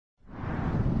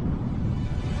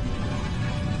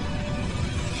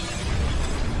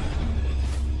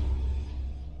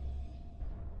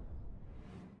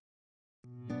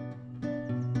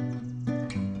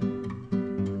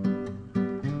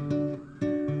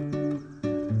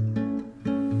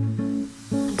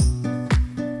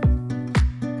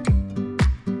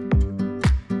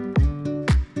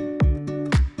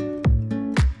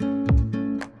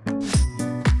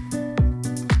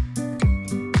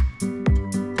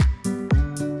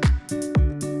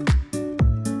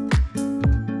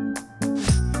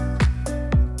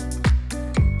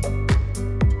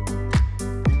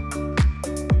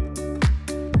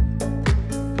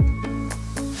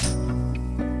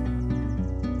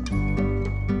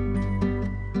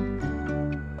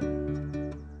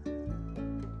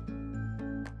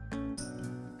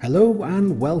Hello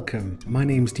and welcome. My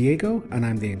name's Diego and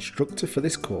I'm the instructor for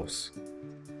this course.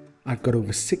 I've got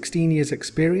over 16 years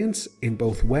experience in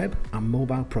both web and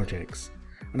mobile projects,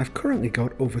 and I've currently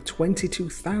got over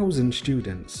 22,000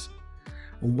 students.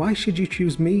 And why should you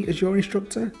choose me as your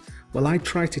instructor? Well, I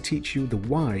try to teach you the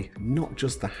why, not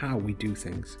just the how we do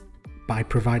things, by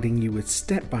providing you with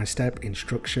step-by-step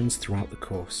instructions throughout the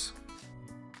course.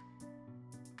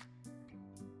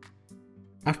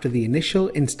 After the initial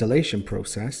installation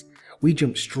process, we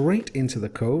jump straight into the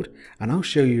code and I'll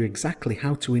show you exactly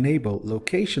how to enable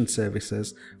location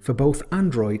services for both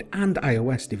Android and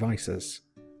iOS devices.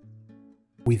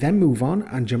 We then move on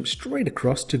and jump straight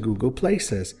across to Google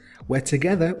Places, where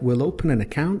together we'll open an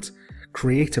account,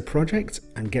 create a project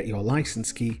and get your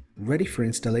license key ready for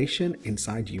installation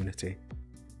inside Unity.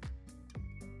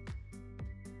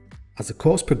 As the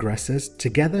course progresses,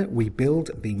 together we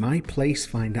build the My Place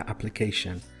Finder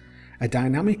application, a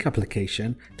dynamic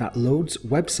application that loads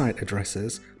website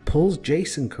addresses, pulls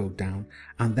JSON code down,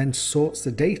 and then sorts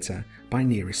the data by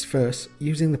nearest first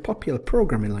using the popular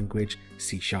programming language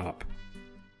C#.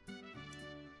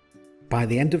 By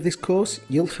the end of this course,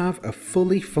 you'll have a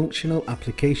fully functional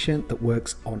application that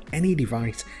works on any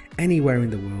device anywhere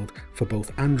in the world for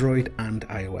both Android and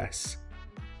iOS.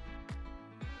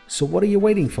 So what are you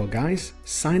waiting for, guys?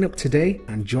 Sign up today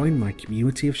and join my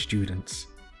community of students.